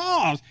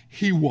because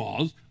he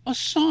was a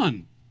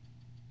son.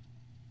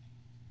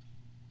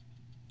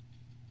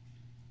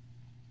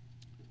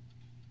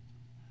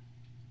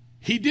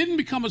 He didn't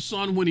become a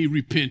son when he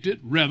repented.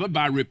 Rather,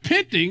 by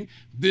repenting,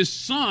 this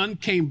son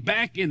came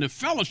back into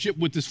fellowship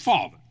with his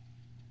father.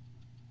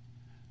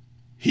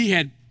 He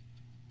had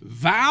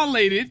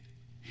violated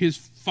his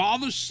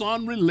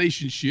father-son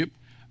relationship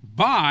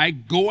by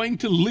going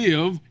to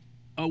live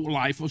a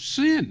life of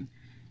sin.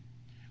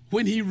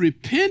 when he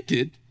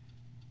repented,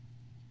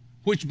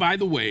 which, by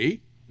the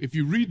way, if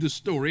you read the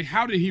story,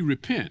 how did he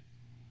repent?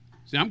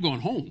 See, I'm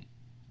going home.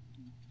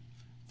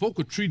 Folk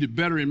are treated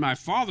better in my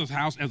Father's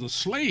house as a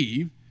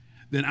slave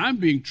than I'm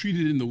being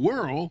treated in the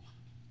world,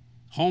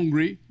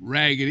 hungry,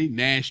 raggedy,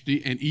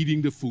 nasty, and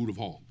eating the food of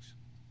hogs.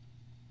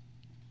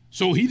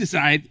 So he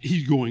decided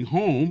he's going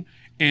home,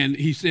 and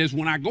he says,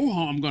 when I go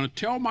home, I'm going to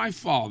tell my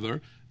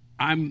father,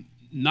 I'm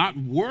not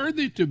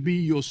worthy to be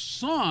your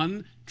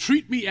son.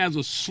 Treat me as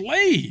a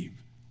slave,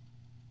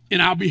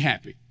 and I'll be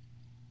happy.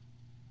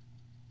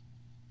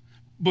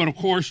 But of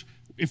course,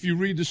 if you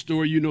read the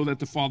story, you know that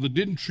the father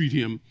didn't treat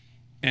him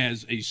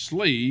as a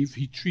slave.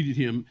 He treated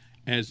him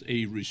as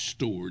a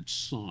restored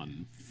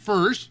son.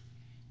 First,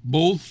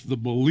 both the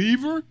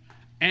believer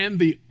and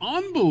the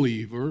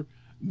unbeliever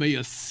may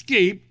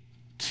escape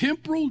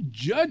temporal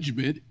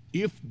judgment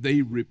if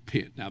they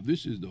repent. Now,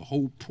 this is the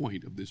whole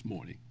point of this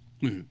morning.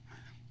 See,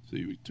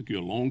 it took you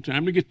a long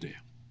time to get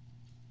there.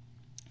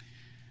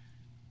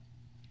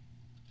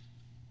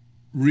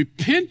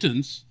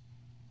 Repentance,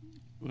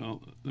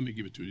 well, let me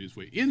give it to you this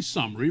way. In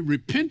summary,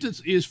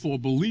 repentance is for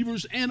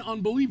believers and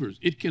unbelievers.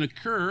 It can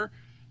occur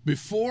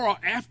before or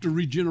after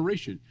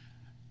regeneration.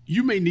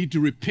 You may need to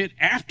repent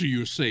after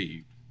you're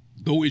saved,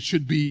 though it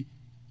should be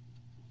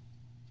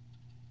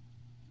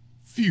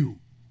few.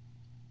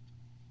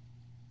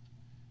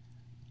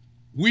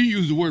 We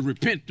use the word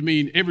repent to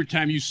mean every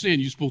time you sin,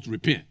 you're supposed to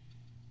repent.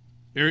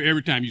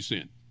 Every time you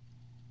sin.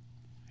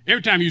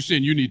 Every time you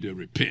sin, you need to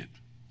repent.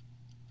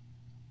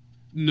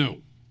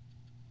 No.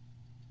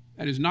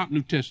 That is not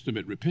New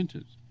Testament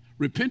repentance.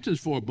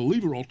 Repentance for a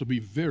believer ought to be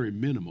very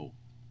minimal.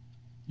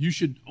 You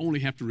should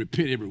only have to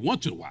repent every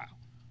once in a while.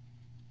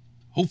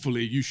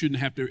 Hopefully, you shouldn't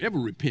have to ever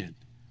repent.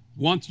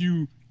 Once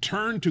you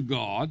turn to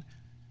God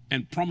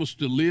and promise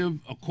to live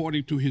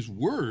according to his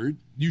word,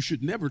 you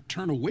should never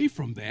turn away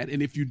from that.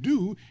 And if you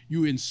do,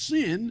 you're in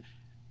sin,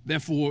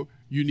 therefore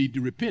you need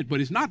to repent.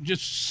 But it's not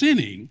just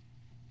sinning,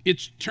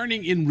 it's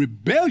turning in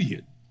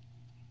rebellion.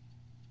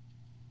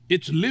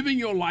 It's living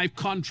your life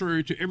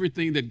contrary to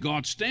everything that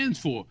God stands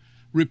for.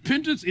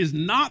 Repentance is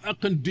not a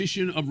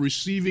condition of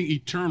receiving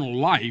eternal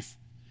life.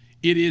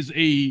 It is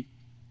a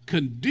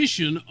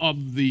condition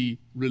of the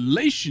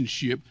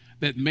relationship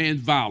that man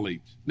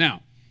violates.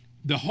 Now,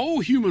 the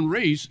whole human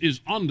race is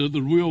under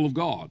the will of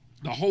God.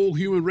 The whole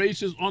human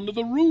race is under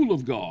the rule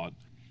of God.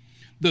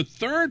 The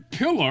third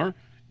pillar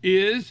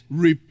is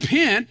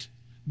repent,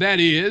 that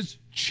is,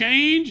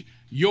 change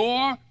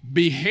your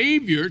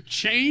behavior,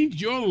 change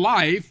your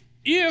life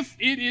if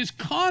it is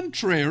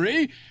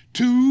contrary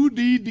to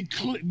the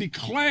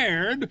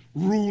declared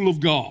rule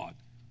of God.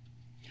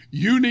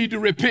 You need to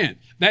repent.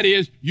 That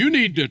is, you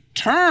need to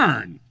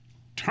turn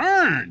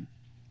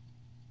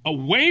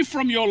away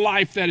from your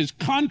life that is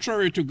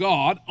contrary to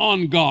God,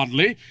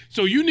 ungodly.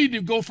 So you need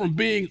to go from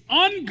being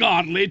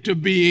ungodly to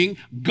being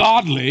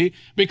godly,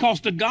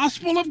 because the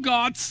gospel of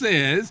God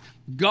says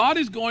God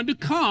is going to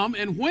come,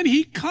 and when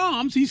he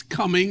comes, he's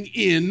coming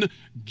in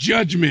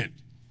judgment.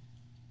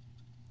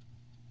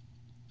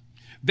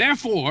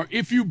 Therefore,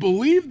 if you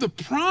believe the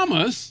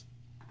promise,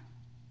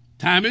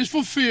 time is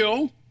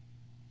fulfilled,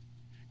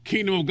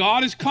 kingdom of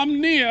God has come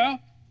near,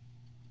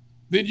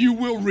 then you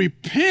will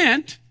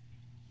repent,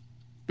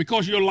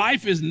 because your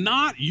life is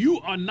not, you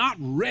are not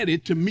ready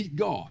to meet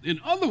God. In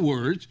other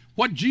words,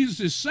 what Jesus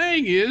is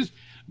saying is,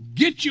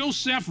 get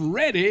yourself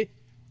ready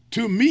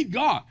to meet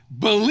God.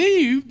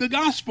 Believe the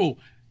gospel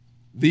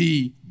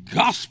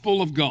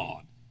of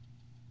God.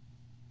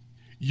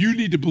 You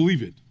need to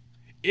believe it.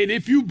 And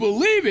if you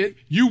believe it,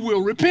 you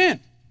will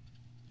repent.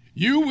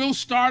 You will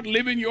start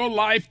living your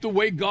life the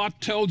way God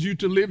tells you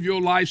to live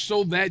your life,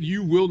 so that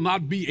you will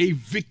not be a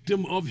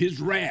victim of his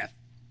wrath.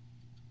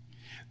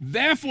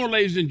 Therefore,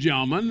 ladies and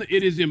gentlemen,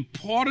 it is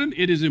important,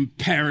 it is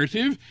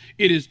imperative,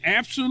 it is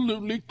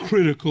absolutely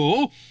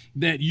critical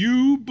that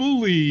you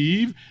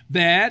believe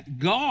that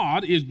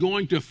God is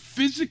going to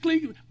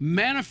physically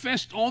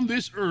manifest on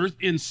this earth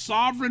in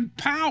sovereign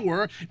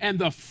power, and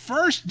the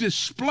first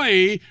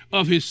display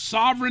of his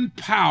sovereign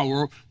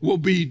power will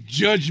be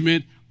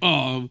judgment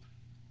of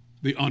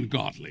the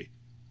ungodly,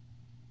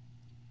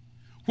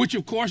 which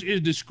of course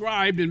is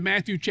described in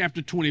Matthew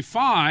chapter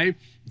 25,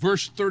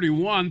 verse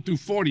 31 through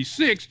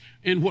 46,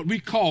 in what we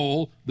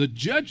call the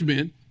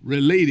judgment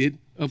related,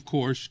 of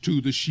course,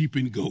 to the sheep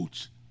and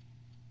goats.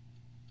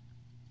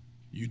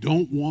 You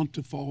don't want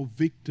to fall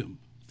victim,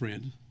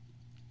 friends.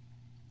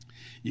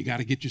 You got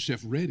to get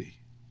yourself ready.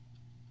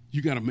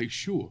 You got to make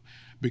sure,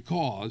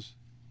 because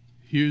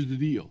here's the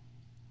deal.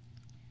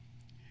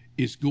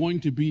 It's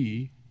going to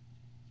be,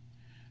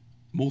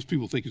 most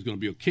people think it's going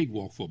to be a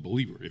cakewalk for a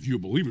believer. If you're a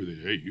believer, then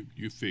hey,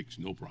 you fix,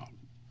 no problem.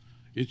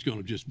 It's going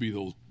to just be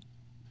those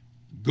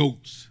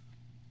goats.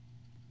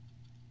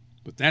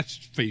 But that's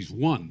phase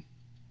one.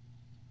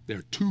 There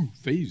are two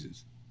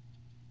phases.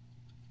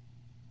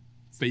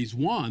 Phase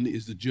one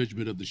is the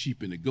judgment of the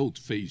sheep and the goats.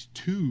 Phase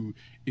two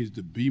is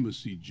the Bema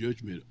Seat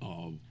judgment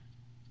of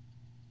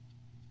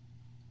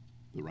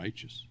the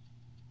righteous.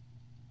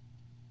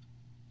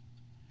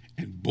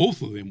 And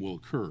both of them will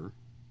occur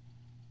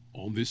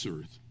on this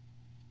earth.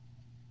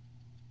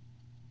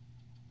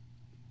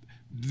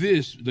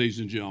 This, ladies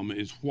and gentlemen,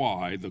 is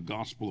why the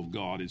gospel of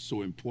God is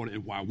so important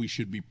and why we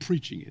should be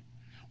preaching it.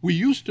 We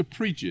used to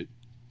preach it,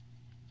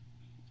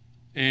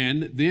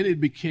 and then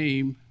it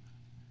became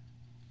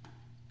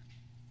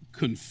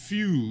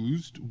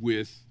confused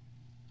with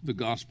the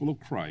gospel of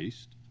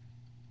Christ.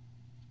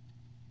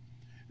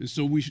 And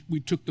so we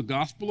took the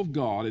gospel of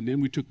God, and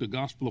then we took the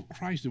gospel of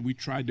Christ, and we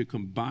tried to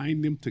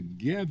combine them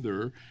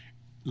together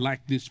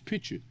like this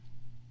picture.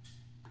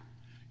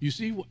 You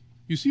see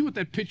what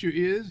that picture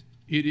is?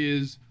 It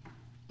is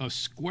a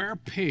square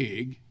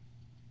peg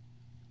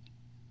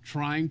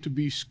trying to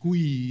be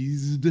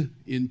squeezed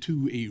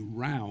into a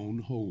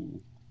round hole.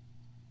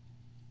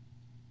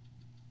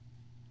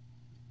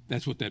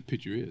 That's what that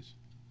picture is.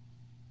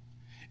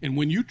 And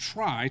when you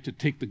try to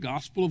take the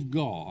gospel of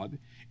God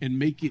and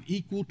make it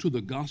equal to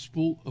the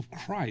gospel of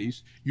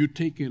Christ, you're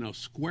taking a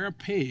square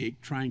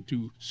peg trying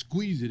to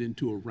squeeze it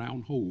into a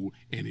round hole,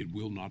 and it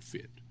will not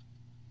fit.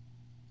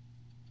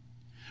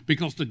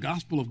 Because the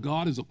gospel of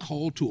God is a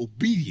call to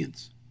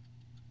obedience.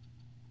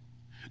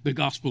 The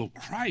gospel of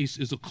Christ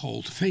is a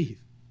call to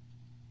faith.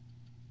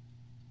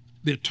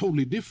 They're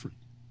totally different.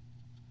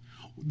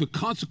 The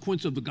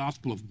consequence of the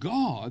gospel of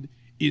God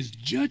is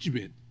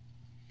judgment.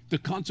 The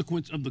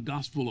consequence of the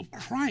gospel of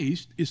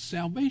Christ is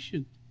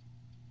salvation.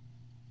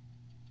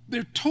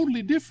 They're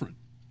totally different.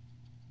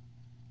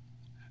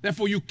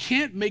 Therefore, you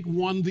can't make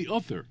one the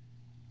other,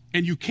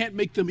 and you can't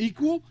make them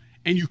equal,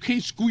 and you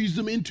can't squeeze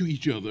them into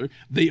each other.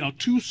 They are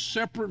two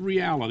separate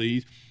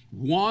realities.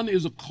 One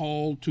is a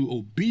call to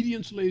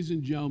obedience, ladies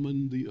and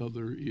gentlemen. The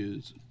other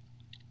is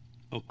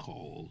a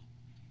call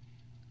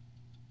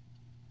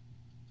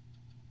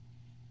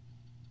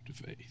to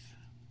faith.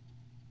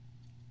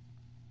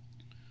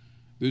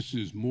 This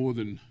is more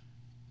than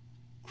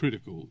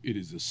critical. It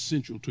is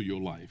essential to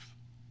your life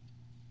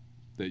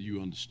that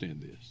you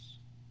understand this.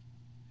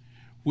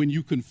 When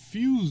you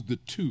confuse the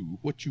two,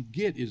 what you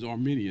get is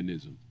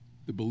Arminianism.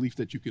 The belief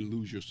that you can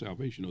lose your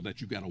salvation, or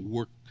that you got to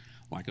work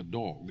like a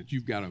dog, that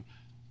you've got to,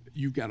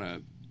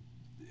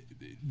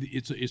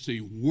 it's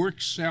a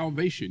work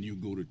salvation. You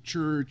go to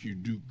church, you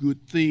do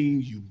good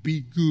things, you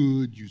be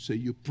good, you say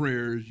your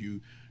prayers,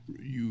 you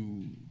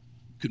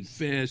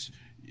confess.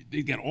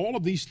 They got all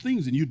of these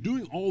things, and you're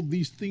doing all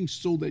these things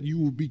so that you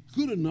will be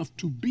good enough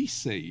to be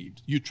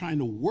saved. You're trying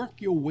to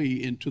work your way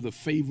into the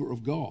favor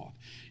of God.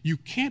 You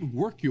can't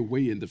work your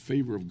way in the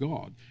favor of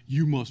God.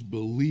 You must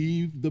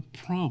believe the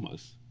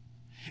promise.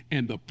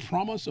 And the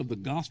promise of the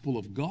gospel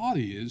of God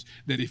is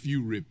that if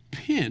you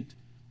repent,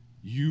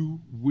 you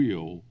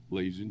will,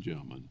 ladies and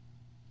gentlemen,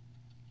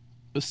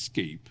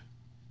 escape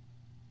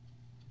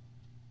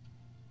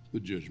the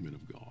judgment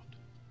of God.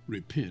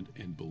 Repent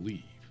and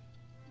believe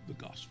the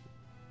gospel.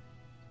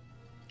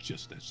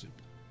 Just that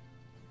simple.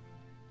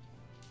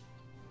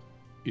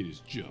 It is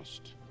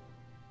just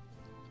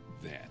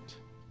that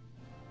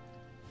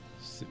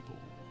simple.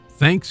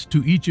 Thanks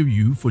to each of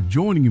you for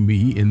joining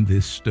me in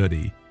this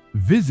study.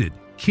 Visit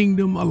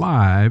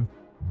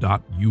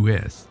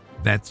kingdomalive.us.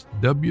 That's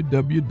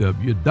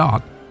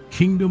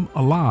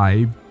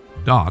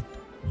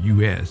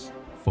www.kingdomalive.us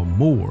for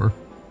more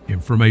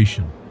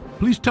information.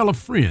 Please tell a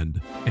friend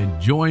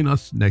and join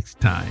us next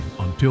time.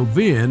 Until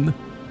then,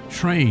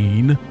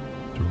 train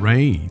to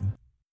reign.